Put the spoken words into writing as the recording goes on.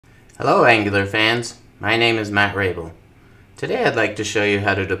Hello Angular fans, my name is Matt Rabel. Today I'd like to show you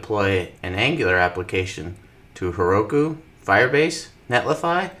how to deploy an Angular application to Heroku, Firebase,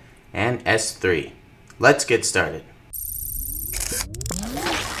 Netlify, and S3. Let's get started.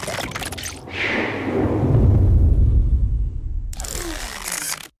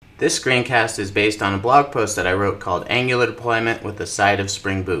 This screencast is based on a blog post that I wrote called Angular Deployment with a Side of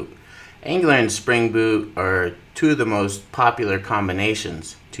Spring Boot. Angular and Spring Boot are two of the most popular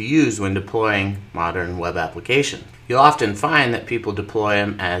combinations to use when deploying modern web applications. You'll often find that people deploy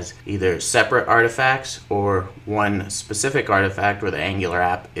them as either separate artifacts or one specific artifact where the Angular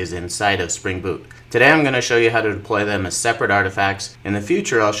app is inside of Spring Boot. Today I'm going to show you how to deploy them as separate artifacts. In the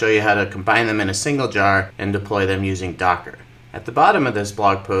future I'll show you how to combine them in a single jar and deploy them using Docker. At the bottom of this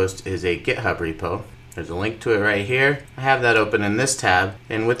blog post is a GitHub repo. There's a link to it right here. I have that open in this tab,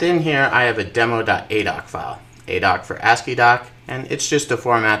 and within here I have a demo.adoc file. adoc for ASCII doc, and it's just a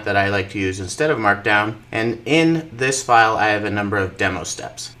format that I like to use instead of Markdown. And in this file I have a number of demo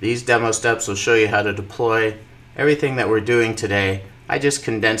steps. These demo steps will show you how to deploy everything that we're doing today. I just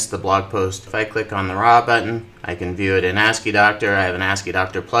condensed the blog post. If I click on the raw button, I can view it in ASCII Doctor. I have an ASCII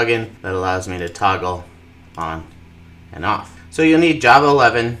Doctor plugin that allows me to toggle on and off. So you'll need Java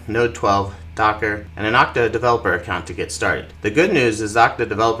 11, Node 12, Docker, and an Okta developer account to get started. The good news is the Okta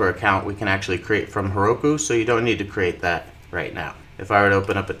developer account we can actually create from Heroku, so you don't need to create that right now. If I were to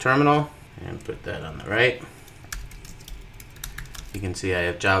open up a terminal and put that on the right, you can see I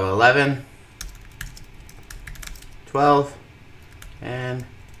have Java 11, 12, and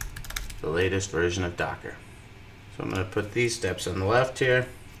the latest version of Docker. So I'm going to put these steps on the left here,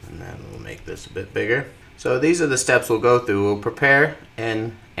 and then we'll make this a bit bigger. So these are the steps we'll go through. We'll prepare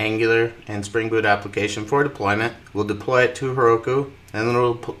an Angular and Spring Boot application for deployment. We'll deploy it to Heroku, and then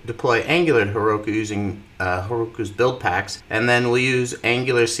we'll deploy Angular to Heroku using Heroku's build packs, and then we'll use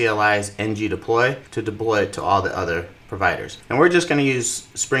Angular CLI's ng-deploy to deploy it to all the other providers. And we're just going to use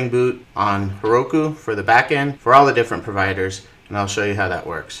Spring Boot on Heroku for the backend for all the different providers, and I'll show you how that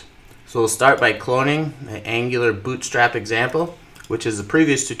works. So we'll start by cloning the Angular Bootstrap example, which is the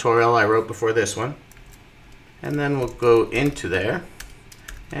previous tutorial I wrote before this one. And then we'll go into there,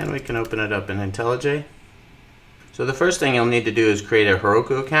 and we can open it up in IntelliJ. So the first thing you'll need to do is create a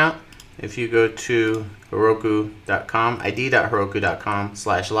Heroku account. If you go to heroku.com,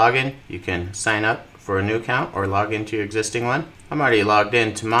 id.heroku.com/login, you can sign up for a new account or log into your existing one. I'm already logged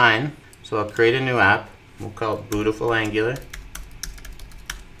into mine, so I'll create a new app. We'll call it Beautiful Angular,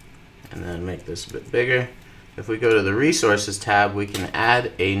 and then make this a bit bigger. If we go to the Resources tab, we can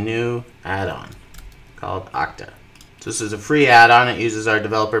add a new add-on called Okta. So this is a free add-on. It uses our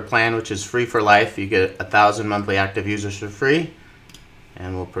developer plan, which is free for life. You get 1,000 monthly active users for free,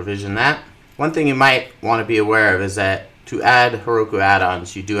 and we'll provision that. One thing you might want to be aware of is that to add Heroku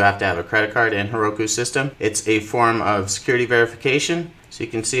add-ons, you do have to have a credit card in Heroku's system. It's a form of security verification. So you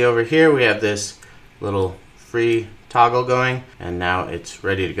can see over here we have this little free toggle going, and now it's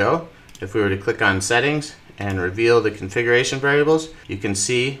ready to go. If we were to click on Settings and reveal the configuration variables, you can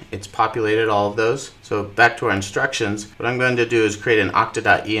see it's populated all of those. So back to our instructions, what I'm going to do is create an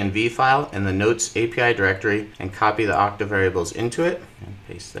okta.env file in the notes API directory and copy the Okta variables into it and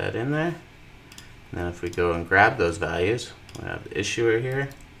paste that in there. And then if we go and grab those values, we have the issuer here.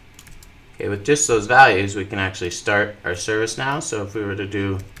 Okay, with just those values we can actually start our service now. So if we were to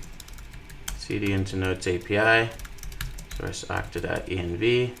do cd into notes API, source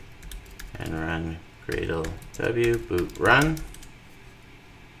okta.env, and run Gradle w boot run,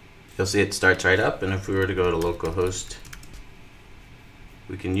 you'll see it starts right up. And if we were to go to localhost,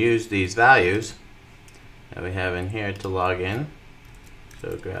 we can use these values that we have in here to log in.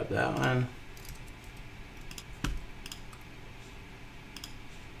 So grab that one,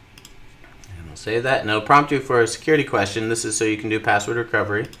 and we'll save that, and it'll prompt you for a security question. This is so you can do password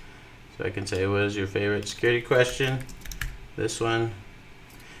recovery. So I can say, what is your favorite security question? This one.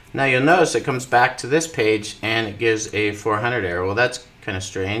 Now you'll notice it comes back to this page and it gives a 400 error. Well, that's kind of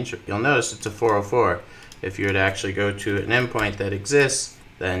strange. You'll notice it's a 404. If you were to actually go to an endpoint that exists,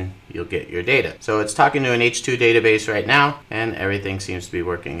 then you'll get your data. So it's talking to an H2 database right now, and everything seems to be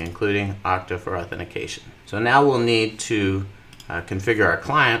working, including Okta for authentication. So now we'll need to configure our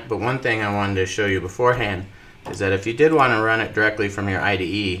client, but one thing I wanted to show you beforehand is that if you did want to run it directly from your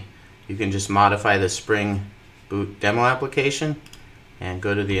IDE, you can just modify the Spring Boot demo application and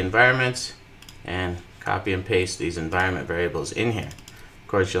go to the environments and copy and paste these environment variables in here. Of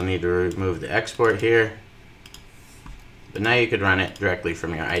course, you'll need to remove the export here, but now you could run it directly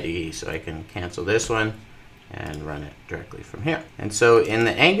from your IDE. So I can cancel this one and run it directly from here. And so in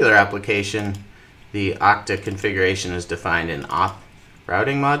the Angular application, the Okta configuration is defined in auth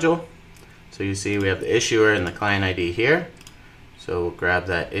routing module. So you see we have the issuer and the client ID here. So we'll grab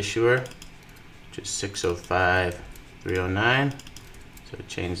that issuer, which is 605.309. So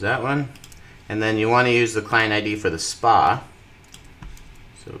change that one. And then you want to use the client ID for the SPA.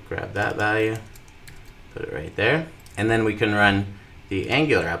 So grab that value, put it right there. And then we can run the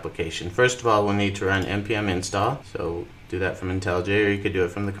Angular application. First of all, we'll need to run npm install. So do that from IntelliJ, or you could do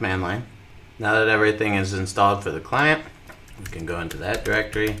it from the command line. Now that everything is installed for the client, we can go into that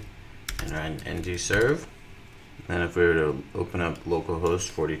directory and run ngserve. Then if we were to open up localhost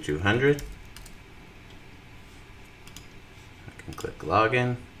 4200, I can click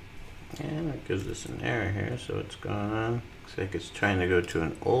login, and it gives us an error here. So what's going on? Looks like it's trying to go to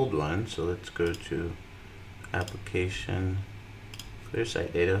an old one. So let's go to application clear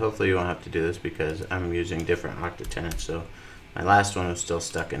site data. Hopefully you won't have to do this because I'm using different Okta tenants, so my last one was still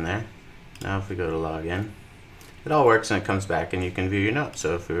stuck in there. Now if we go to login, it all works and it comes back and you can view your notes.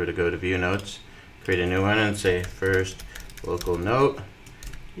 So if we were to go to view notes, create a new one and say first local note,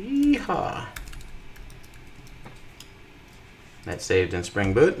 yeehaw. That's saved in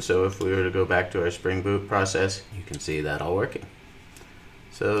Spring Boot. So if we were to go back to our Spring Boot process, you can see that all working.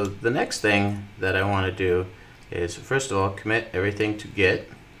 So the next thing that I want to do is, first of all, commit everything to Git.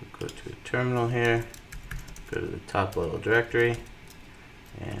 Go to a terminal here, go to the top level directory,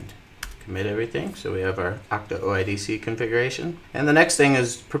 and commit everything. So we have our Okta OIDC configuration. And the next thing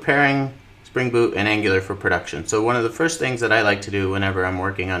is preparing Spring Boot and Angular for production. So one of the first things that I like to do whenever I'm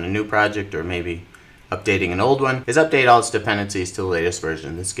working on a new project or maybe updating an old one is update all its dependencies to the latest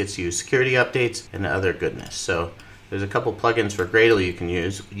version. This gets you security updates and other goodness. So there's a couple plugins for Gradle you can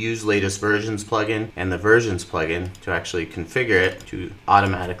use. Use latest versions plugin and the versions plugin to actually configure it to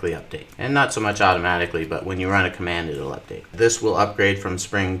automatically update. And not so much automatically, but when you run a command, it'll update. This will upgrade from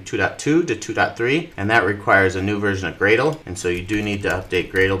Spring 2.2 to 2.3, and that requires a new version of Gradle. And so you do need to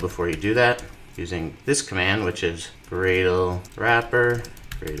update Gradle before you do that using this command, which is Gradle wrapper,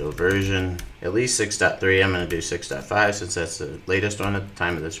 Gradle version, at least 6.3. I'm going to do 6.5 since that's the latest one at the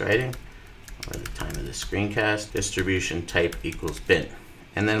time of this writing, or the time of the screencast. Distribution type equals bin.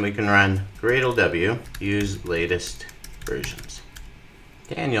 And then we can run Gradle W, use latest versions.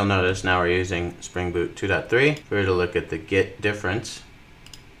 Okay, and you'll notice now we're using Spring Boot 2.3. If we were to look at the Git difference,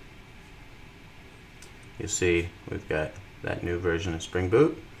 you'll see we've got that new version of Spring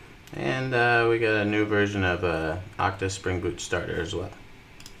Boot, and we got a new version of Okta Spring Boot Starter as well.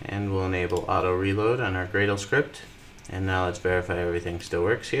 And we'll enable auto reload on our Gradle script. And now let's verify everything still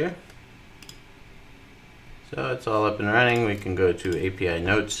works here. So it's all up and running. We can go to API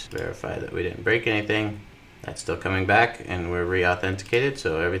notes, verify that we didn't break anything. That's still coming back and we're re-authenticated,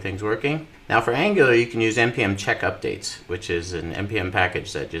 so everything's working. Now for Angular, you can use npm check updates, which is an npm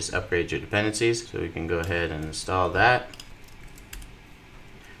package that just upgrades your dependencies. So we can go ahead and install that.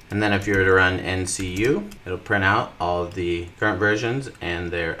 And then if you were to run NCU, it'll print out all of the current versions and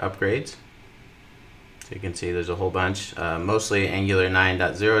their upgrades. So you can see there's a whole bunch, mostly Angular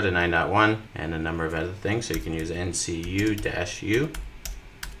 9.0 to 9.1 and a number of other things. So you can use NCU-U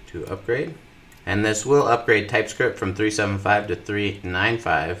to upgrade. And this will upgrade TypeScript from 3.7.5 to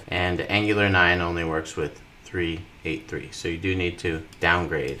 3.9.5, and Angular 9 only works with 3.8.3. So you do need to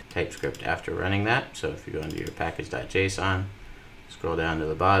downgrade TypeScript after running that. So if you go into your package.json, scroll down to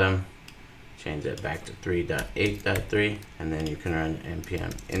the bottom, change that back to 3.8.3, and then you can run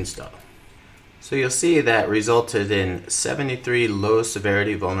npm install. So you'll see that resulted in 73 low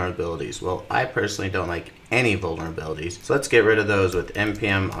severity vulnerabilities. Well, I personally don't like any vulnerabilities, so let's get rid of those with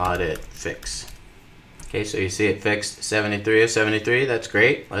npm audit fix. Okay, so you see it fixed 73 of 73. That's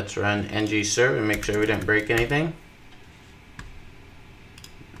great. Let's run ngserve and make sure we didn't break anything.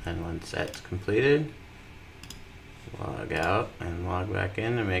 And once that's completed, log out and log back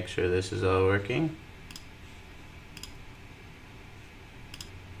in to make sure this is all working.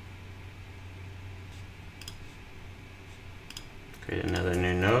 Create another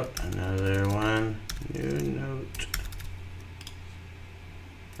new note, another one, new note.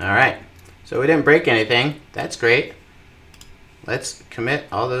 Alright, so we didn't break anything. That's great. Let's commit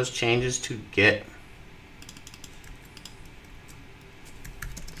all those changes to Git.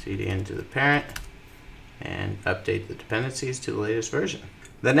 CD into the parent and update the dependencies to the latest version.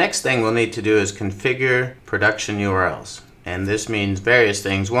 The next thing we'll need to do is configure production URLs. And this means various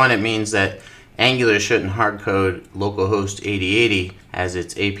things. One, it means that Angular shouldn't hardcode localhost 8080 as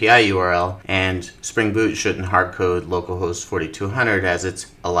its API URL, and Spring Boot shouldn't hardcode localhost 4200 as its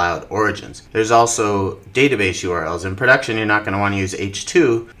allowed origins. There's also database URLs. In production, you're not going to want to use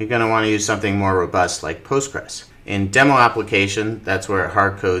H2. You're going to want to use something more robust like Postgres. In demo application, that's where it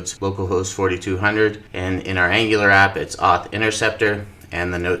hardcodes localhost 4200, and in our Angular app, it's auth interceptor.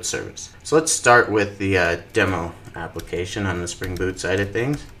 and the note service. So let's start with the demo application on the Spring Boot side of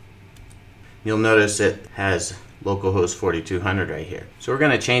things. You'll notice it has localhost 4200 right here. So we're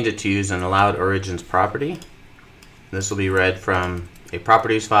going to change it to use an allowed origins property. This will be read from a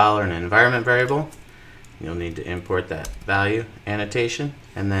properties file or an environment variable. You'll need to import that value annotation.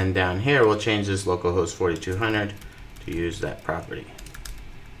 And then down here, we'll change this localhost 4200 to use that property.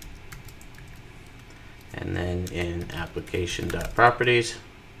 And then in application.properties,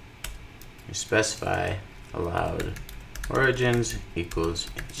 you specify allowed origins equals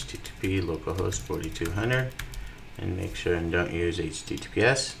HTTP localhost 4200, and make sure and don't use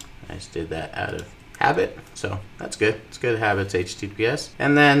HTTPS. I just did that out of habit, so that's good. It's good habits, HTTPS.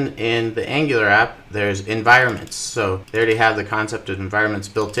 And then in the Angular app, there's environments. So they already have the concept of environments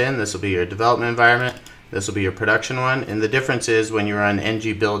built in. This will be your development environment. This will be your production one. And the difference is when you run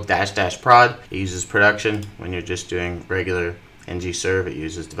ng build -- prod, it uses production. When you're just doing regular ng serve, it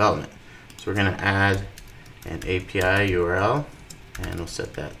uses development. So we're going to add an API URL, and we'll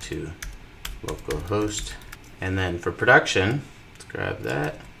set that to localhost. And then for production, let's grab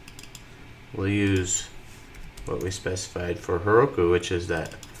that. We'll use what we specified for Heroku, which is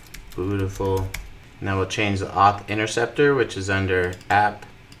that beautiful. Now we'll change the auth interceptor, which is under app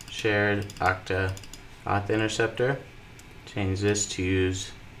shared Okta auth interceptor. Change this to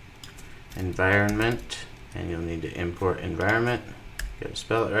use environment, and you'll need to import environment. Gotta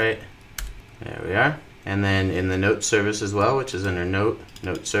spell it right. There we are. And then in the note service as well, which is under note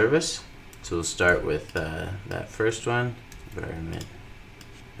service. So we'll start with that first one, environment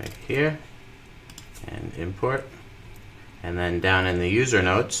right here, and import. And then down in the user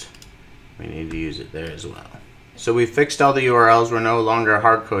notes, we need to use it there as well. So we fixed all the URLs. We're no longer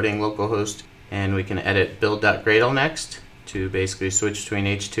hard coding localhost, and we can edit build.gradle next to basically switch between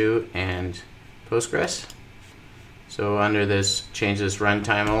H2 and Postgres. So under this, change this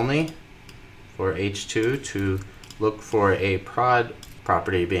runtime only for H2 to look for a prod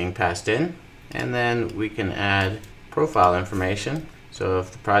property being passed in, and then we can add profile information. So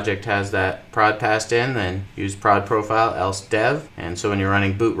if the project has that prod passed in, then use prod profile else dev. And so when you're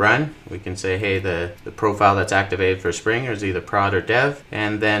running boot run, we can say, hey, the profile that's activated for Spring is either prod or dev.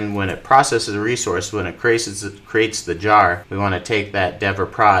 And then when it processes a resource, when it creates the jar, we want to take that dev or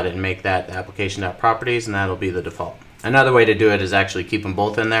prod and make that the application.properties, and that'll be the default. Another way to do it is actually keep them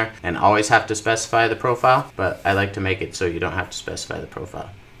both in there and always have to specify the profile, but I like to make it so you don't have to specify the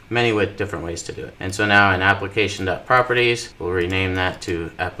profile. Many different ways to do it. And so now in application.properties, we'll rename that to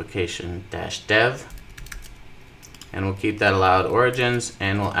application-dev, and we'll keep that allowed origins,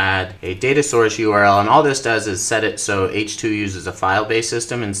 and we'll add a data source URL. And all this does is set it so H2 uses a file-based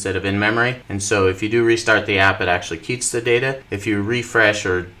system instead of in-memory. And so if you do restart the app, it actually keeps the data. If you refresh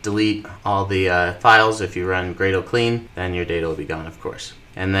or delete all the files, if you run Gradle clean, then your data will be gone, of course.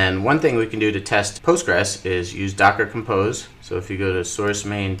 And then one thing we can do to test Postgres is use Docker Compose. So if you go to source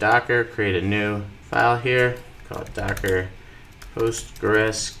main Docker, create a new file here, call it Docker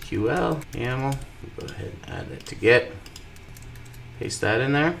PostgreSQL YAML. Go ahead and add that to Git. Paste that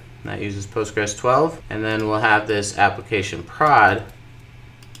in there. That uses Postgres 12. And then we'll have this application prod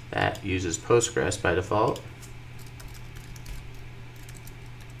that uses Postgres by default.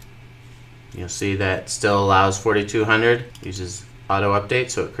 You'll see that still allows 4200, uses auto update,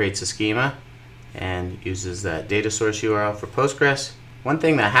 so it creates a schema and uses that data source URL for Postgres. One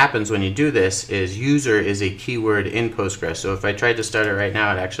thing that happens when you do this is user is a keyword in Postgres. So if I tried to start it right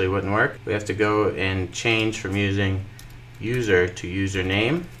now, it actually wouldn't work. We have to go and change from using user to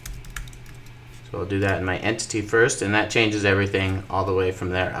username. So I'll do that in my entity first, and that changes everything all the way from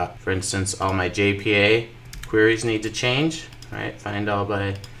there up. For instance, all my JPA queries need to change, right? Find all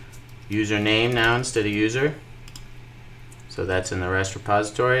by username now instead of user. So that's in the REST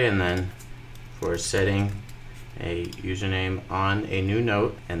repository. And then for setting a username on a new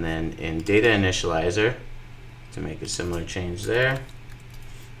note, and then in data initializer to make a similar change there,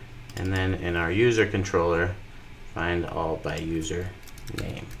 and then in our user controller, find all by user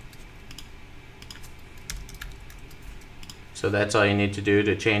name. So that's all you need to do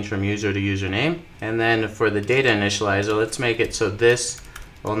to change from user to username. And then for the data initializer, let's make it so this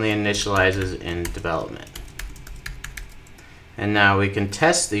only initializes in development. And now we can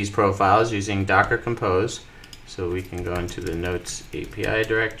test these profiles using Docker Compose. So we can go into the Notes API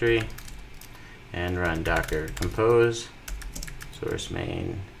directory and run Docker Compose, source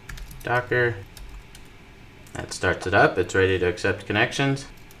main Docker. That starts it up. It's ready to accept connections.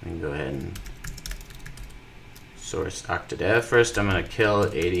 We can go ahead and source Okta dev. First, I'm going to kill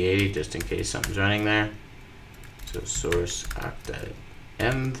 8080 just in case something's running there. So source Okta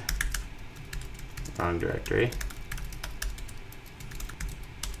env, wrong directory.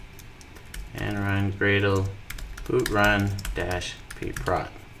 find Gradle boot run -pprod.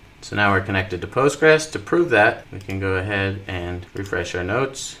 So now we're connected to Postgres. To prove that, we can go ahead and refresh our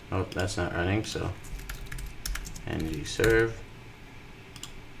notes. Oh, that's not running, so ng serve.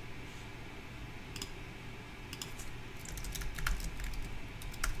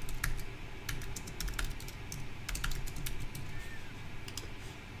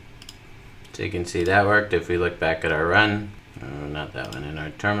 So you can see that worked. If we look back at our run, not that one, in our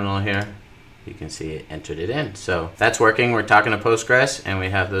terminal here, you can see it entered it in. So that's working. We're talking to Postgres and we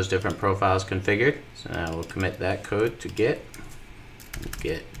have those different profiles configured. So now we'll commit that code to git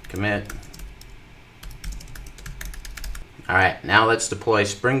commit. All right, now let's deploy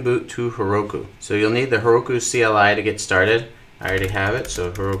Spring Boot to Heroku. So you'll need the Heroku CLI to get started. I already have it,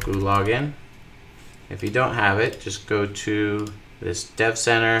 so Heroku login. If you don't have it, just go to this Dev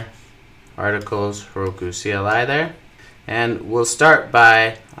Center, Articles, Heroku CLI there. And we'll start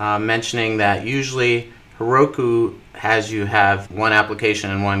by mentioning that usually Heroku has you have one application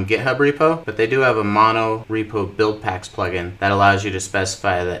and one GitHub repo, but they do have a mono repo build packs plugin that allows you to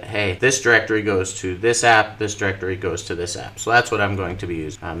specify that, hey, this directory goes to this app, this directory goes to this app. So that's what I'm going to be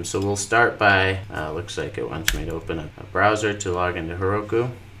using. So we'll start by, looks like it wants me to open a browser to log into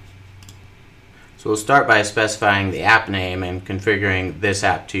Heroku. So we'll start by specifying the app name and configuring this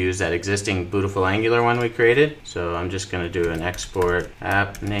app to use that existing Beautiful Angular one we created. So I'm just going to do an export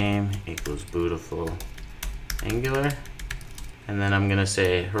app name equals Beautiful Angular. And then I'm going to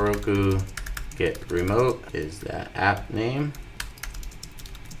say Heroku get remote is that app name.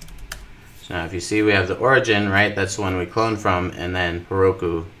 So now if you see we have the origin, right, that's the one we cloned from, and then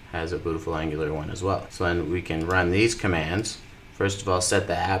Heroku has a Beautiful Angular one as well. So then we can run these commands. First of all, set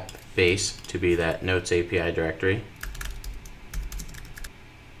the app base to be that Notes API directory.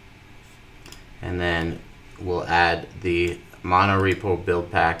 And then we'll add the monorepo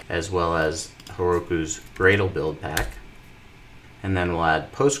build pack as well as Heroku's Gradle build pack. And then we'll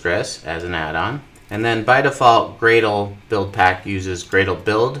add Postgres as an add-on. And then by default, Gradle build pack uses Gradle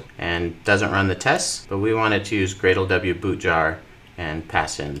build and doesn't run the tests, but we wanted to use Gradle w bootjar and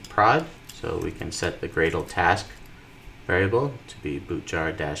pass in prod. So we can set the Gradle task variable to be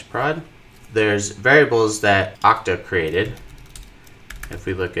bootjar-prod. There's variables that Okta created. If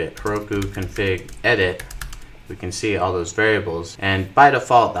we look at Heroku config edit, we can see all those variables. And by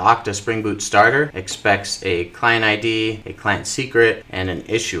default, the Okta Spring Boot starter expects a client ID, a client secret, and an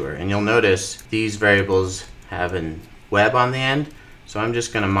issuer. And you'll notice these variables have an web on the end. So I'm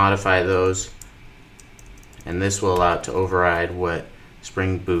just going to modify those, and this will allow it to override what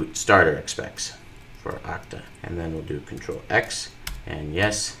Spring Boot starter expects for Okta. And then we'll do Control X and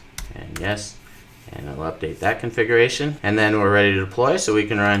yes, and it'll update that configuration. And then we're ready to deploy, so we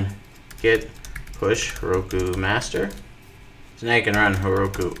can run git push Heroku master. So now you can run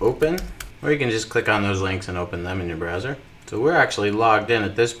Heroku open, or you can just click on those links and open them in your browser. So we're actually logged in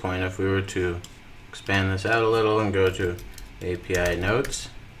at this point. If we were to expand this out a little and go to API notes,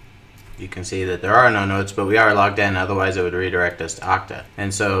 you can see that there are no notes, but we are logged in, otherwise it would redirect us to Okta.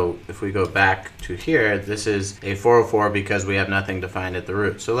 And so if we go back to here, this is a 404 because we have nothing defined at the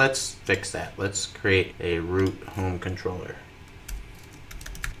root. So let's fix that. Let's create a root home controller.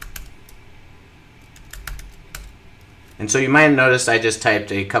 And so you might have noticed I just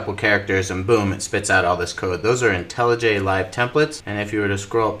typed a couple characters and boom, it spits out all this code. Those are IntelliJ Live Templates. And if you were to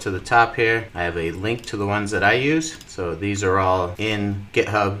scroll up to the top here, I have a link to the ones that I use. So these are all in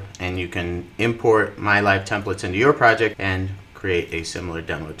GitHub, and you can import my live templates into your project and create a similar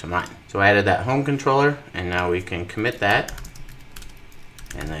demo to mine. So I added that home controller, and now we can commit that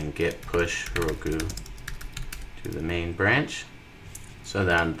and then git push Heroku to the main branch. So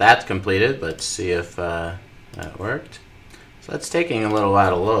then that's completed. Let's see if that worked. So that's taking a little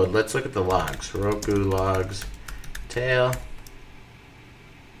while to load. Let's look at the logs. Heroku logs tail.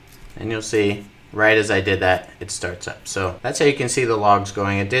 And you'll see right as I did that, it starts up. So that's how you can see the logs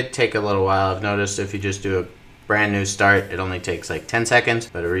going. It did take a little while. I've noticed if you just do a brand new start, it only takes like 10 seconds,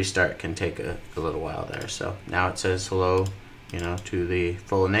 but a restart can take a little while there. So now it says hello, to the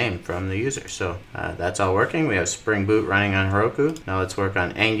full name from the user. So that's all working. We have Spring Boot running on Heroku. Now let's work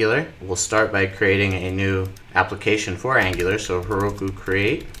on Angular. We'll start by creating a new application for Angular. So Heroku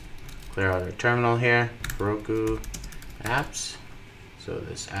create, clear out our terminal here, Heroku apps. So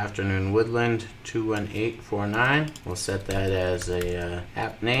this afternoon woodland 21849, we'll set that as a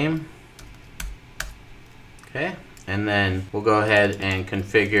app name. Okay, and then we'll go ahead and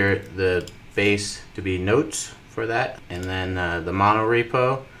configure the base to be notes for that, and then the mono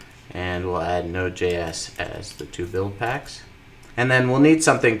repo, and we'll add Node.js as the two build packs. And then we'll need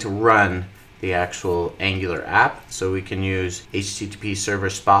something to run the actual Angular app. So we can use HTTP server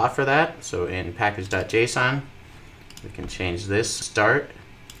spa for that. So in package.json, we can change this start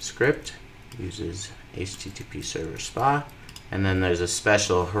script uses HTTP server spa. And then there's a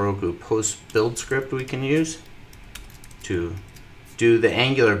special Heroku post build script we can use to do the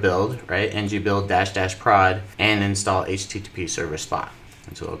Angular build, right? ng build -- prod and install HTTP server spa.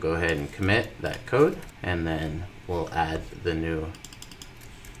 And so I'll go ahead and commit that code, and then we'll add the new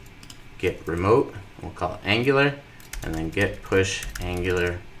get remote. We'll call it Angular, and then get push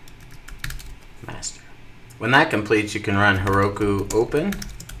Angular master. When that completes, you can run Heroku open,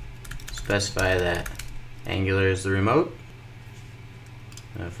 specify that Angular is the remote.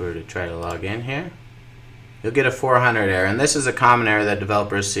 And if we were to try to log in here, you'll get a 400 error, and this is a common error that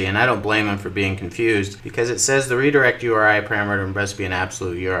developers see, and I don't blame them for being confused because it says the redirect URI parameter must be an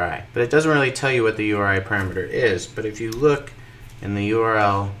absolute URI, but it doesn't really tell you what the URI parameter is. But if you look in the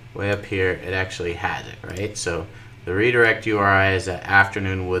URL way up here, it actually has it, right? So the redirect URI is at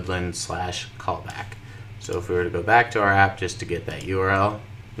afternoonwoodland/callback. So if we were to go back to our app just to get that URL,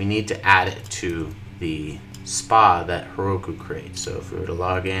 we need to add it to the spa that Heroku creates. So if we were to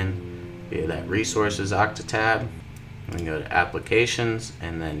log in via that resources Okta tab, we can go to applications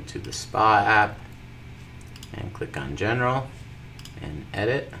and then to the spa app and click on general and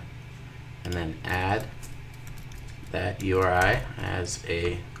edit, and then add that URI as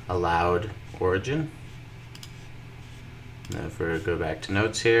a allowed origin. And then if we were to go back to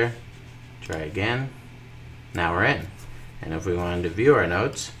notes here, try again, now we're in. And if we wanted to view our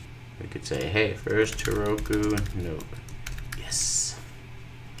notes, we could say, hey, first Heroku node. Yes.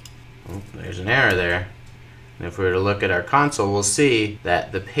 Oh, there's an error there. And if we were to look at our console, we'll see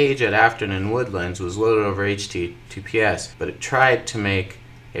that the page at Afternoon Woodlands was loaded over HTTPS, but it tried to make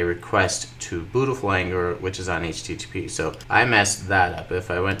a request to Beautiful Angular, which is on HTTP. So I messed that up.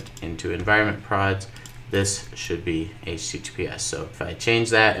 If I went into environment prods, this should be HTTPS. So if I change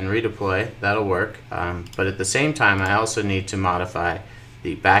that and redeploy, that'll work. But at the same time, I also need to modify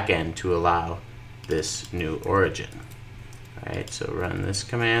the backend to allow this new origin. All right, so run this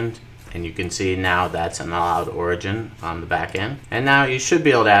command, and you can see now that's an allowed origin on the back end. And now you should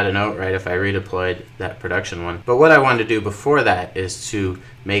be able to add a note, right, if I redeployed that production one. But what I wanted to do before that is to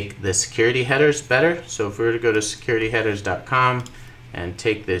make the security headers better. So if we were to go to securityheaders.com and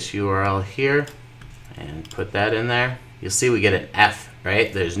take this URL here and put that in there, you'll see we get an F,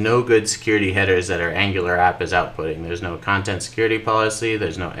 right? There's no good security headers that our Angular app is outputting. There's no content security policy,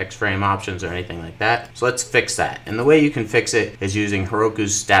 there's no X-frame options or anything like that. So let's fix that. And the way you can fix it is using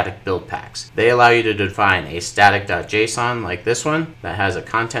Heroku's static build packs. They allow you to define a static.json like this one that has a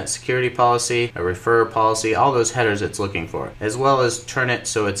content security policy, a refer policy, all those headers it's looking for, as well as turn it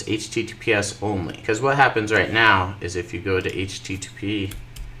so it's HTTPS only. Because what happens right now is if you go to HTTP,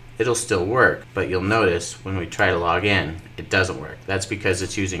 it'll still work, but you'll notice when we try to log in, it doesn't work. That's because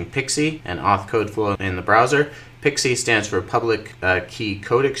it's using PXE and auth code flow in the browser. PXE stands for Public Key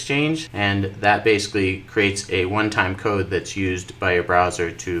Code Exchange, and that basically creates a one-time code that's used by your browser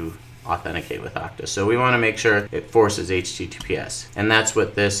to authenticate with Okta. So we want to make sure it forces HTTPS, and that's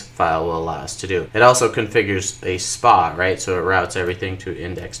what this file will allow us to do. It also configures a SPA, right? So it routes everything to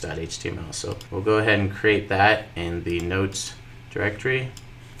index.html. So we'll go ahead and create that in the notes directory.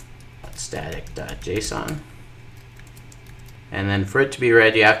 Static.json, and then for it to be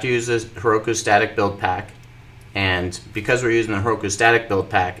read, you have to use this Heroku static build pack. And because we're using the Heroku static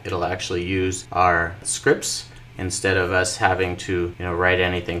build pack, it'll actually use our scripts instead of us having to, write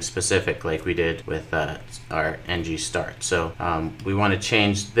anything specific like we did with our ng start. So we want to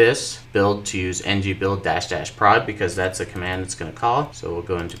change this build to use ng build -- prod because that's a command it's going to call. So we'll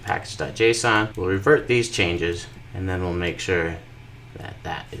go into package.json, we'll revert these changes, and then we'll make sure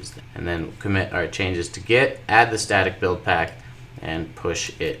that is there. And then we'll commit our changes to Git, add the static build pack, and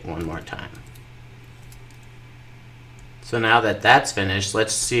push it one more time. So now that that's finished,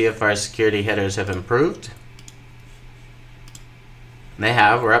 let's see if our security headers have improved. They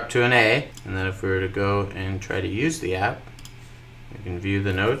have. We're up to an A. And then if we were to go and try to use the app, we can view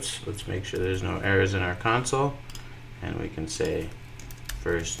the notes. Let's make sure there's no errors in our console. And we can say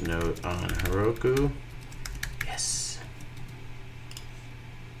first note on Heroku. Yes.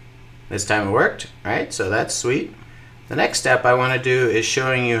 This time it worked, right? So that's sweet. The next step I want to do is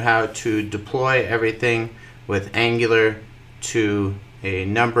showing you how to deploy everything with Angular to a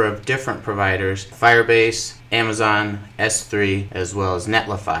number of different providers, Firebase, Amazon S3, as well as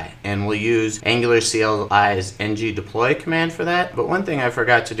Netlify. And we'll use Angular CLI's ng deploy command for that. But one thing I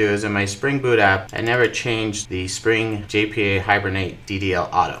forgot to do is in my Spring Boot app, I never changed the Spring JPA Hibernate DDL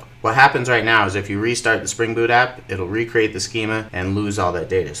auto. What happens right now is if you restart the Spring Boot app, it'll recreate the schema and lose all that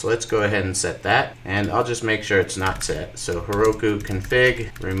data. So let's go ahead and set that, and I'll just make sure it's not set. So Heroku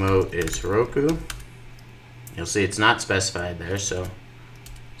config remote is Heroku. You'll see it's not specified there, so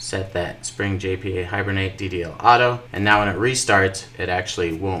set that Spring JPA Hibernate DDL auto, and now when it restarts, it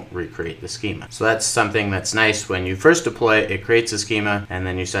actually won't recreate the schema. So that's something that's nice. When you first deploy it, it creates a schema, and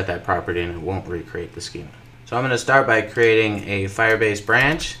then you set that property and it won't recreate the schema. So I'm going to start by creating a Firebase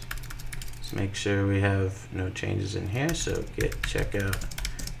branch. Let's make sure we have no changes in here. So git checkout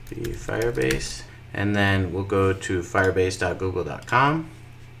the Firebase, and then we'll go to firebase.google.com,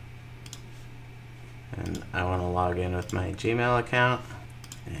 and I want to log in with my Gmail account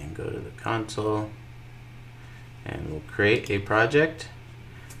and go to the console, and we'll create a project,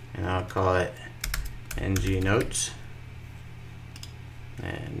 and I'll call it ng notes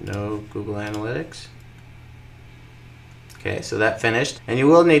and no Google Analytics. Okay, so that finished, and you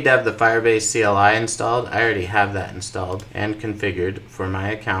will need to have the Firebase CLI installed. I already have that installed and configured for my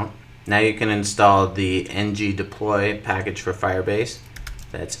account. Now you can install the ng deploy package for Firebase.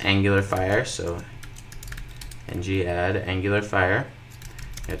 That's Angular Fire, so ng add Angular Fire.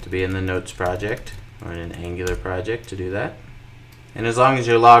 You have to be in the Notes project or in an Angular project to do that. And as long as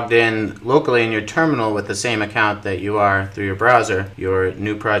you're logged in locally in your terminal with the same account that you are through your browser, your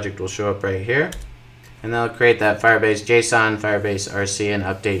new project will show up right here. And they'll create that Firebase JSON, Firebase RC, and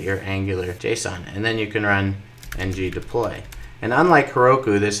update your Angular JSON. And then you can run ng deploy. And unlike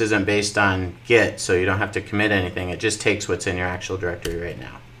Heroku, this isn't based on Git, so you don't have to commit anything. It just takes what's in your actual directory right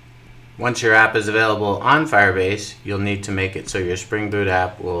now. Once your app is available on Firebase, you'll need to make it so your Spring Boot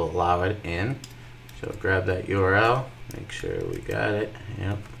app will allow it in. So grab that URL, make sure we got it.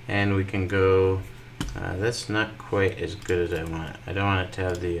 Yep. And we can go, that's not quite as good as I want. I don't want it to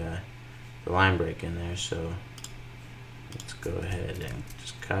have the line break in there, so let's go ahead and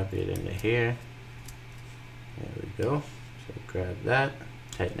just copy it into here. There we go. So grab that,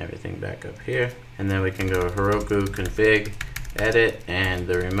 tighten everything back up here, and then we can go Heroku config edit, and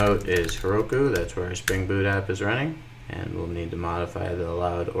the remote is Heroku. That's where our Spring Boot app is running, and we'll need to modify the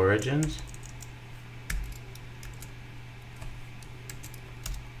allowed origins.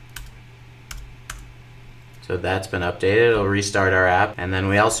 So that's been updated. It'll restart our app, and then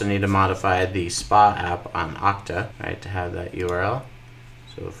we also need to modify the spa app on Okta, right, to have that URL.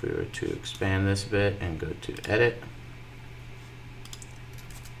 So if we were to expand this a bit and go to edit,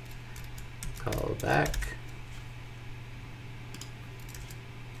 call back,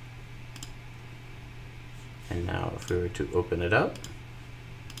 and now if we were to open it up,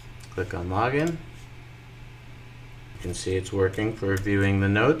 click on login, you can see it's working for viewing the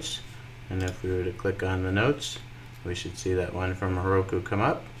notes. And if we were to click on the notes, we should see that one from Heroku come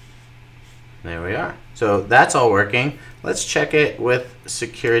up. There we are. So that's all working. Let's check it with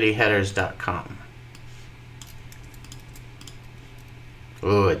securityheaders.com.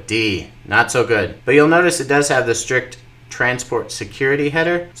 Ooh, a D. Not so good. But you'll notice it does have the strict transport security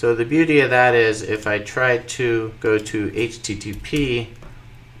header. So the beauty of that is if I try to go to HTTP,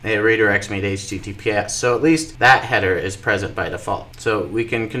 it redirects me to HTTPS. So at least that header is present by default. So we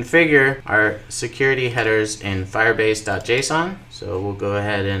can configure our security headers in firebase.json. So we'll go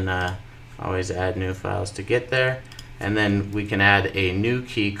ahead and always add new files to get there. And then we can add a new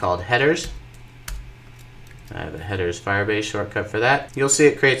key called headers. I have a headers Firebase shortcut for that. You'll see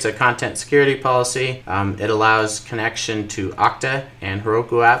it creates a content security policy. It allows connection to Okta and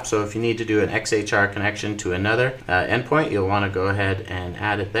Heroku app. So if you need to do an XHR connection to another endpoint, you'll want to go ahead and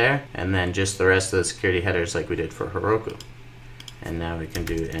add it there. And then just the rest of the security headers like we did for Heroku. And now we can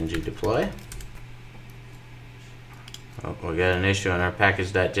do ng deploy. Oh, we got an issue on our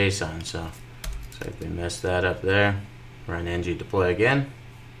package.json, so looks like we messed that up there. Run ng deploy again.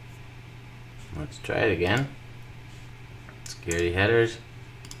 Let's try it again. Security headers.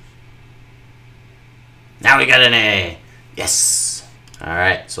 Now we got an A. Yes. All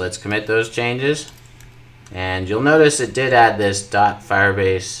right, so let's commit those changes. And you'll notice it did add this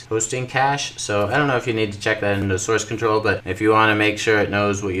 .firebase hosting cache. So I don't know if you need to check that into source control, but if you want to make sure it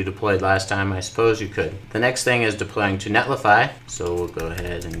knows what you deployed last time, I suppose you could. The next thing is deploying to Netlify. So we'll go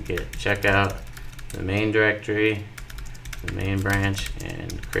ahead and git checkout the main directory, the main branch,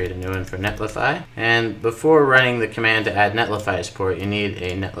 and create a new one for Netlify. And before running the command to add Netlify support, you need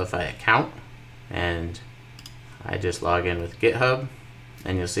a Netlify account. And I just log in with GitHub,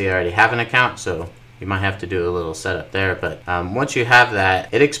 and you'll see I already have an account, so you might have to do a little setup there. But once you have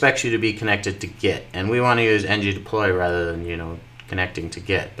that, it expects you to be connected to Git, and we want to use ng deploy rather than connecting to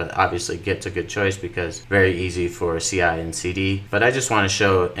Git, but obviously Git's a good choice because very easy for CI and CD. But I just want to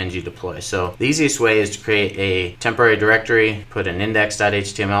show ng deploy. So the easiest way is to create a temporary directory, put an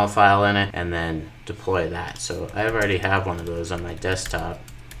index.html file in it, and then deploy that. So I already have one of those on my desktop.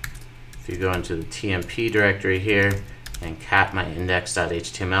 If you go into the TMP directory here and cat my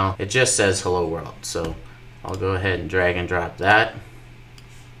index.html, it just says hello world. So I'll go ahead and drag and drop that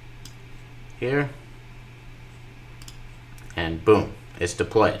here, and boom, it's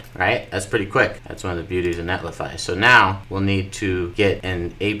deployed, right? That's pretty quick. That's one of the beauties of Netlify. So now we'll need to get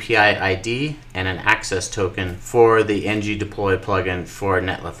an API ID and an access token for the ng deploy plugin for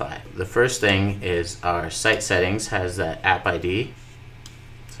Netlify. The first thing is our site settings has that app ID.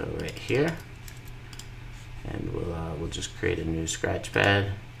 So right here, and we'll just create a new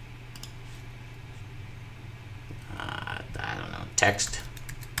scratchpad. I don't know, text.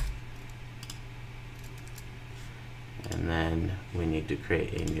 And then we need to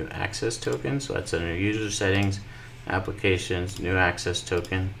create a new access token. So that's under user settings, applications, new access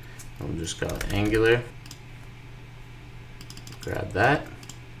token. And we'll just call it Angular. Grab that.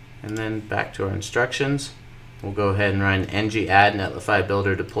 And then back to our instructions. We'll go ahead and run ng add netlify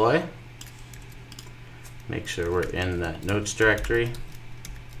builder deploy. Make sure we're in that notes directory.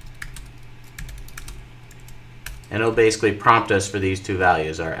 And it'll basically prompt us for these two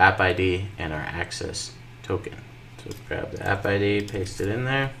values, our app ID and our access token. So grab the app ID, paste it in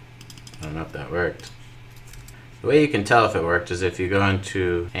there. I don't know if that worked. The way you can tell if it worked is if you go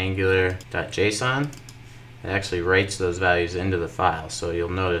into angular.json, it actually writes those values into the file. So you'll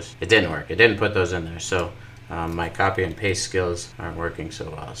notice it didn't work. It didn't put those in there. So my copy and paste skills aren't working so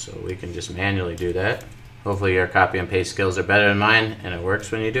well. So we can just manually do that. Hopefully your copy and paste skills are better than mine and it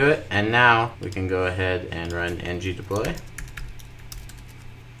works when you do it. And now we can go ahead and run ng deploy.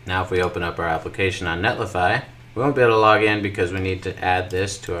 Now if we open up our application on Netlify, we won't be able to log in because we need to add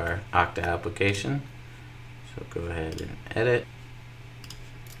this to our Okta application. So go ahead and edit.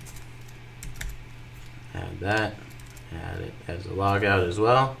 Add that. Add it as a logout as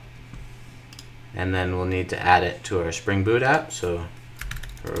well. And then we'll need to add it to our Spring Boot app. So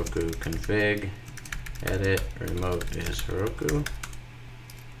Heroku config, edit, remote is Heroku.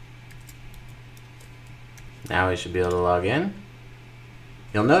 Now we should be able to log in.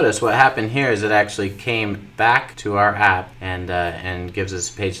 You'll notice what happened here is it actually came back to our app and gives us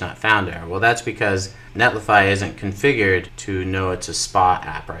a page not found error. Well, that's because Netlify isn't configured to know it's a SPA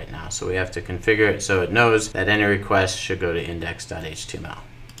app right now. So we have to configure it so it knows that any request should go to index.html.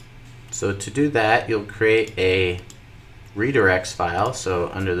 So to do that, you'll create a redirects file. So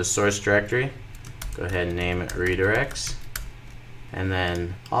under the source directory, go ahead and name it redirects. And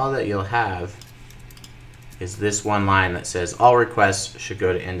then all that you'll have is this one line that says all requests should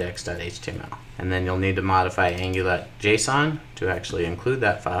go to index.html. And then you'll need to modify angular.json to actually include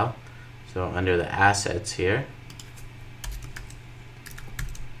that file. So under the assets here,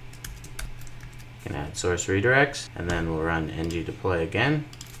 you can add source redirects, and then we'll run ng deploy again.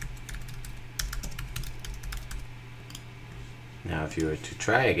 Now if you were to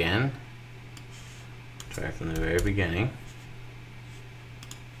try again, try from the very beginning.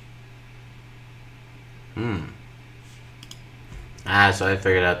 So I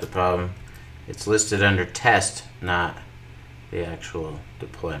figured out the problem. It's listed under test, not the actual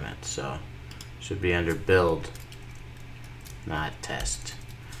deployment. So it should be under build, not test.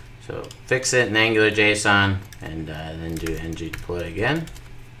 So fix it in AngularJSON and then do ng deploy again.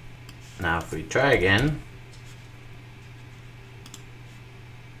 Now if we try again,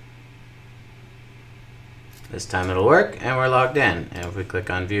 this time it'll work and we're logged in. And if we click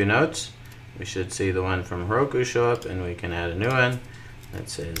on view notes, we should see the one from Heroku show up, and we can add a new one that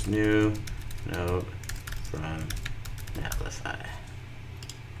says new note from Netlify.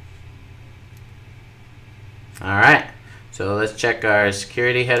 Alright, so let's check our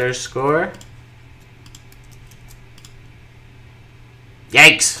security headers score.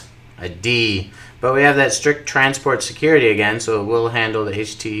 Yikes! A D. But we have that strict transport security again, so it will handle the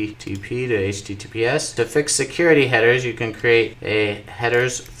HTTP to HTTPS. To fix security headers, you can create a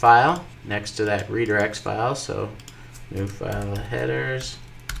headers file next to that redirects file. So new file headers.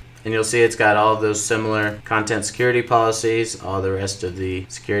 And you'll see it's got all of those similar content security policies, all the rest of the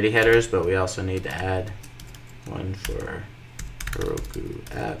security headers, but we also need to add one for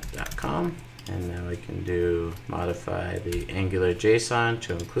HerokuApp.com. And then we can do modify the AngularJSON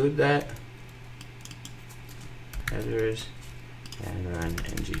to include that. Headers, and run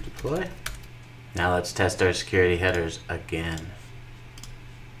ng deploy. Now let's test our security headers again.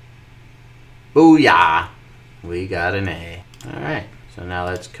 Booyah! We got an A. Alright, so now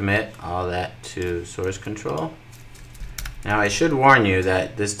let's commit all that to source control. Now I should warn you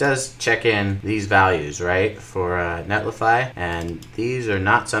that this does check in these values, right, for Netlify, and these are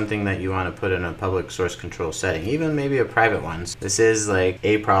not something that you want to put in a public source control setting, even maybe a private ones. This is like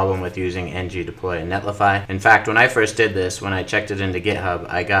a problem with using ng-deploy and Netlify. In fact, when I first did this, when I checked it into GitHub,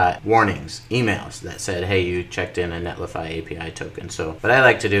 I got warnings, emails that said, hey, you checked in a Netlify API token. So what I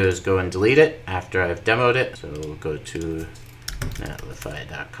like to do is go and delete it after I've demoed it. So we'll go to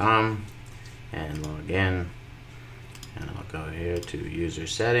netlify.com and log in. And I'll go here to user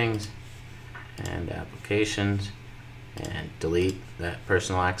settings and applications and delete that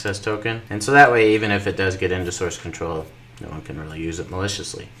personal access token. And so that way, even if it does get into source control, no one can really use it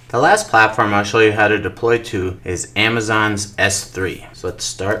maliciously. The last platform I'll show you how to deploy to is Amazon's S3. So let's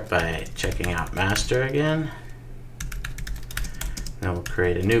start by checking out master again. Then we'll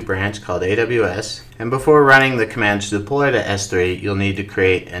create a new branch called AWS. And before running the command to deploy to S3, you'll need to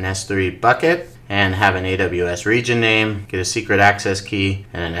create an S3 bucket and have an AWS region name, get a secret access key,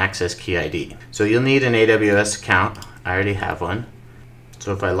 and an access key ID. So you'll need an AWS account. I already have one.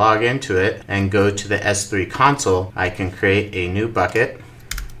 So if I log into it and go to the S3 console, I can create a new bucket.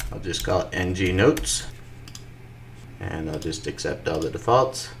 I'll just call it ng notes, and I'll just accept all the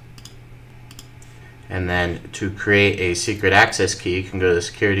defaults. And then to create a secret access key, you can go to the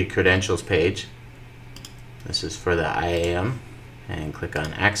security credentials page. This is for the IAM. And click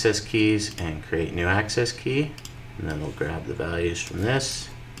on access keys and create new access key, and then we'll grab the values from this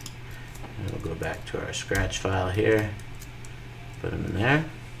and we'll go back to our scratch file here, put them in there,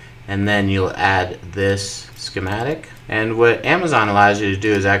 and then you'll add this schematic. And what Amazon allows you to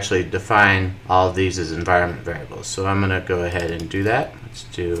do is actually define all of these as environment variables. So I'm going to go ahead and do that. Let's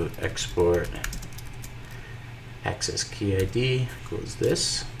do export access key ID equals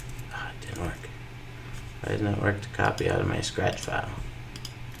this. It didn't work. Why doesn't it work to copy out of my scratch file?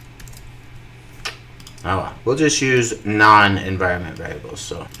 Oh well. We'll just use non-environment variables.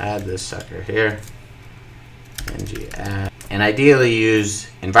 So add this sucker here. ng add. And ideally use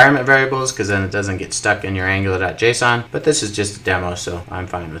environment variables because then it doesn't get stuck in your angular.json. But this is just a demo, so I'm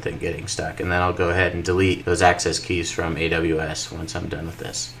fine with it getting stuck. And then I'll go ahead and delete those access keys from AWS once I'm done with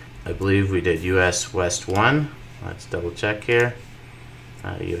this. I believe we did US West 1. Let's double check here.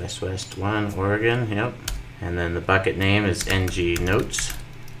 US West 1, Oregon, yep. And then the bucket name is ng notes.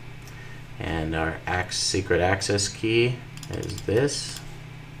 And our secret access key is this.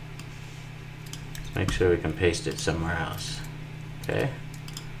 Let's make sure we can paste it somewhere else. Okay.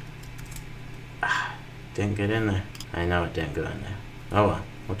 Didn't get in there. I know it didn't go in there. Oh well,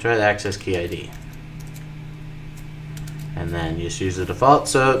 we'll try the access key ID. And then just use the default.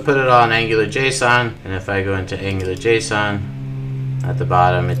 So put it on AngularJSON, and if I go into AngularJSON, at the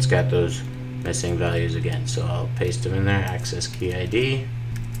bottom it's got those missing values again. So I'll paste them in there, access key ID.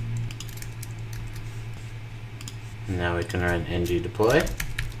 And now we can run ng deploy.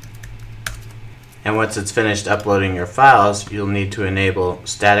 And once it's finished uploading your files, you'll need to enable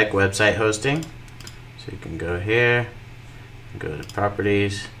static website hosting. So you can go here, go to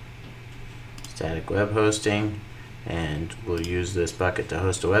properties, static web hosting, and we'll use this bucket to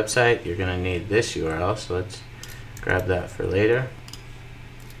host a website. You're going to need this URL, so let's grab that for later.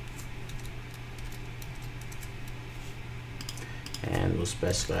 And we'll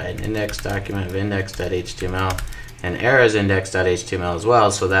specify an index document of index.html and errors index.html as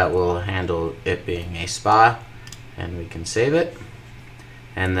well, so that will handle it being a SPA, and we can save it.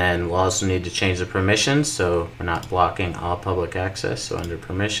 And then we'll also need to change the permissions, so we're not blocking all public access. So under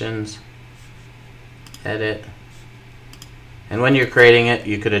permissions, edit. And when you're creating it,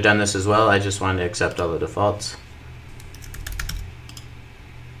 you could have done this as well. I just wanted to accept all the defaults.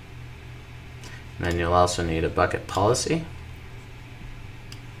 And then you'll also need a bucket policy.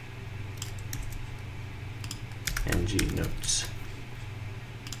 ng notes.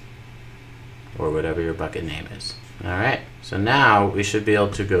 Or whatever your bucket name is. Alright, so now we should be able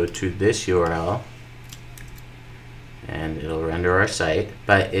to go to this URL and it'll render our site,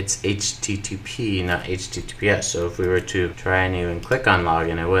 but it's HTTP, not HTTPS. So if we were to try and even click on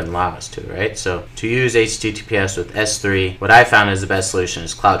login, it wouldn't allow us to, right? So to use HTTPS with S3, what I found is the best solution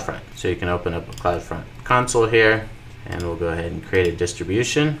is CloudFront. So you can open up a CloudFront console here, and we'll go ahead and create a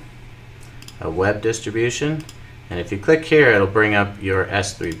distribution, a web distribution. And if you click here, it'll bring up your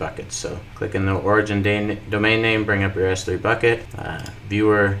S3 buckets. So click in the origin domain name, bring up your S3 bucket,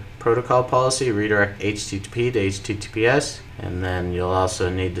 viewer protocol policy, redirect HTTP to HTTPS, and then you'll also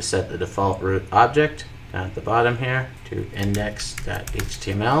need to set the default root object down at the bottom here to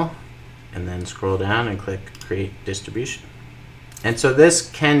index.html, and then scroll down and click create distribution. And so this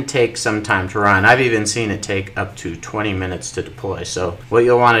can take some time to run. I've even seen it take up to 20 minutes to deploy. So what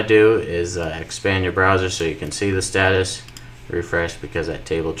you'll want to do is expand your browser so you can see the status. refresh because that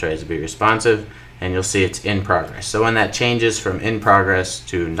table tries to be responsive, and you'll see it's in progress. So when that changes from in progress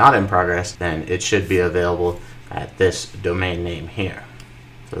to not in progress, then it should be available at this domain name here.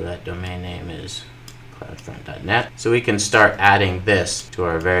 So that domain name is cloudfront.net. So we can start adding this to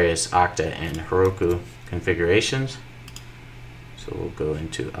our various Okta and Heroku configurations. So we'll go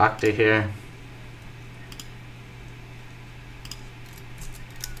into Okta here.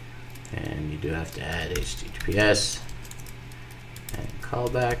 And you do have to add HTTPS and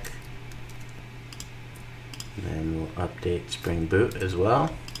callback. And then we'll update Spring Boot as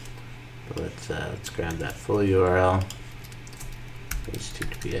well. But let's grab that full URL.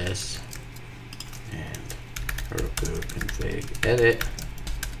 HTTPS and Heroku config edit.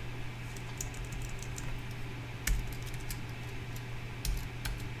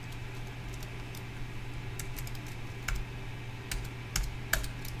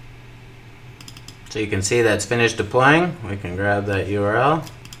 So you can see that's finished deploying. We can grab that URL,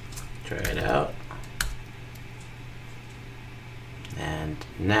 try it out. And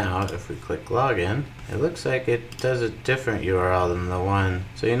now if we click login, it looks like it does a different URL than the one.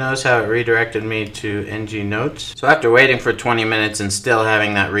 So you notice how it redirected me to NG Notes. So after waiting for 20 minutes and still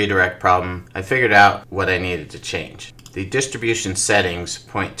having that redirect problem, I figured out what I needed to change. The distribution settings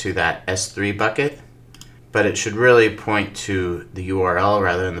point to that S3 bucket, but it should really point to the URL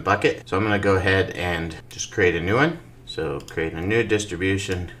rather than the bucket. So I'm going to go ahead and just create a new one. So create a new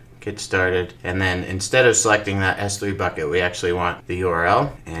distribution, get started, and then instead of selecting that S3 bucket, we actually want the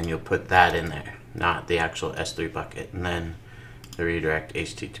URL, and you'll put that in there, not the actual S3 bucket. And then the redirect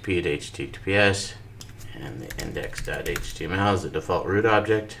HTTP to HTTPS, and the index.html is the default root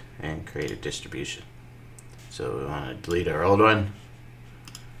object, and create a distribution. So we want to delete our old one.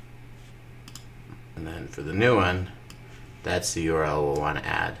 And then for the new one, that's the URL we'll want to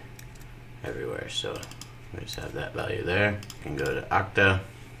add everywhere. So we just have that value there. You can go to Okta.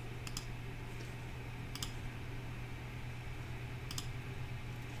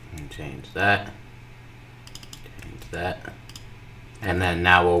 And change that. Change that. And then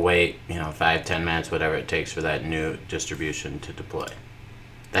now we'll wait, 5-10 minutes, whatever it takes for that new distribution to deploy.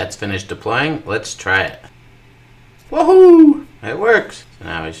 That's finished deploying. Let's try it. Woohoo! It works. So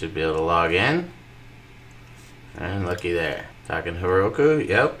now we should be able to log in. And looky there. Talking Heroku,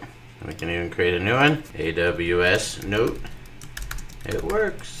 yep. We can even create a new one. AWS note. It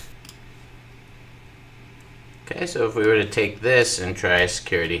works. Okay, so if we were to take this and try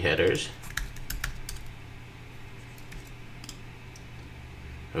security headers,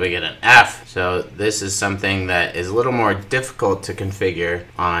 we get an F. So this is something that is a little more difficult to configure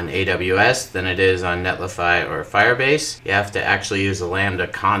on AWS than it is on Netlify or Firebase. You have to actually use a Lambda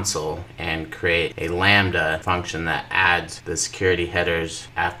console and create a Lambda function that adds the security headers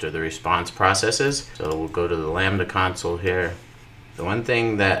after the response processes. So we'll go to the Lambda console here. The one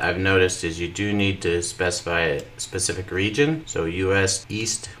thing that I've noticed is you do need to specify a specific region. So US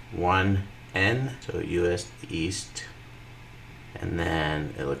East 1N, so US East. And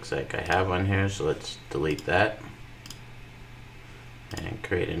then it looks like I have one here, so let's delete that and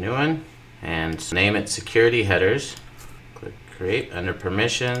create a new one and name it security headers. Click create under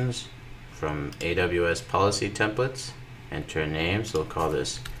permissions from AWS policy templates, enter a name, so we'll call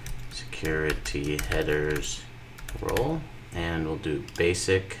this security headers role, and we'll do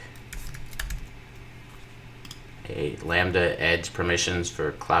basic, a Lambda edge permissions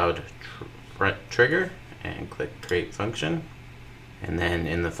for CloudFront trigger, and click create function. And then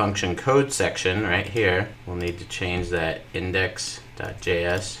in the function code section right here, we'll need to change that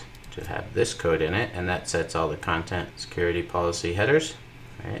index.js to have this code in it, and that sets all the content security policy headers.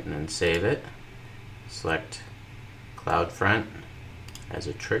 All right, and then save it. Select CloudFront as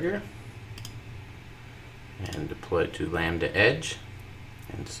a trigger and deploy to Lambda Edge.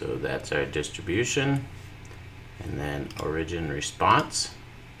 And so that's our distribution. And then origin response,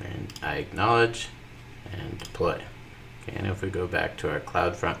 and I acknowledge and deploy. Okay, and if we go back to our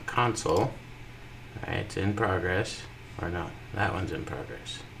CloudFront console, right, it's in progress, or no, that one's in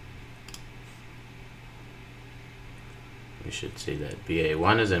progress. We should see that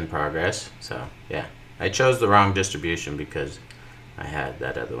BA1 is in progress, so yeah. I chose the wrong distribution because I had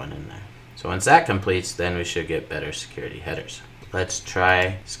that other one in there. So once that completes, then we should get better security headers. Let's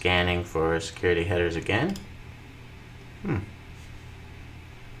try scanning for security headers again. And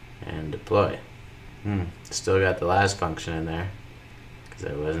deploy. Still got the last function in there because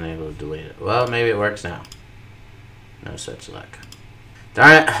I wasn't able to delete it. Well, maybe it works now. No such luck.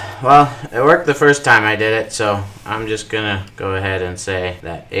 Darn it. Well, it worked the first time I did it, so I'm just gonna go ahead and say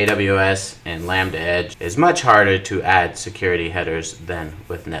that AWS and Lambda Edge is much harder to add security headers than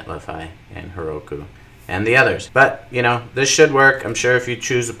with Netlify and Heroku. and the others. But, you know, this should work. I'm sure if you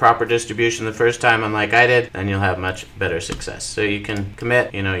choose the proper distribution the first time, unlike I did, then you'll have much better success. So you can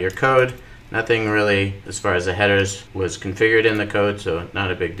commit, you know, your code. Nothing really, as far as the headers, was configured in the code, so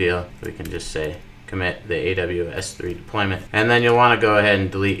not a big deal. We can just say commit the AWS S3 deployment. And then you'll want to go ahead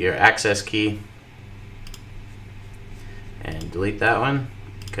and delete your access key. And delete that one,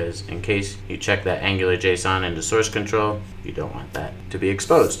 because in case you check that Angular JSON into source control, you don't want that to be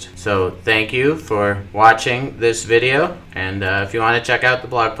exposed. So thank you for watching this video, and if you want to check out the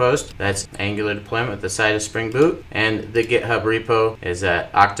blog post, that's Angular deployment with the side of Spring Boot, and the GitHub repo is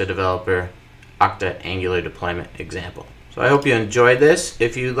at Okta developer, Okta Angular deployment example. So I hope you enjoyed this.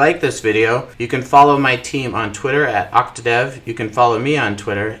 If you like this video, you can follow my team on Twitter at Oktadev. You can follow me on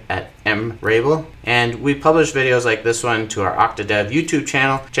Twitter at mrabel. And we publish videos like this one to our Oktadev YouTube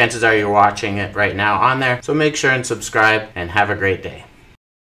channel. Chances are you're watching it right now on there. So make sure and subscribe, and have a great day.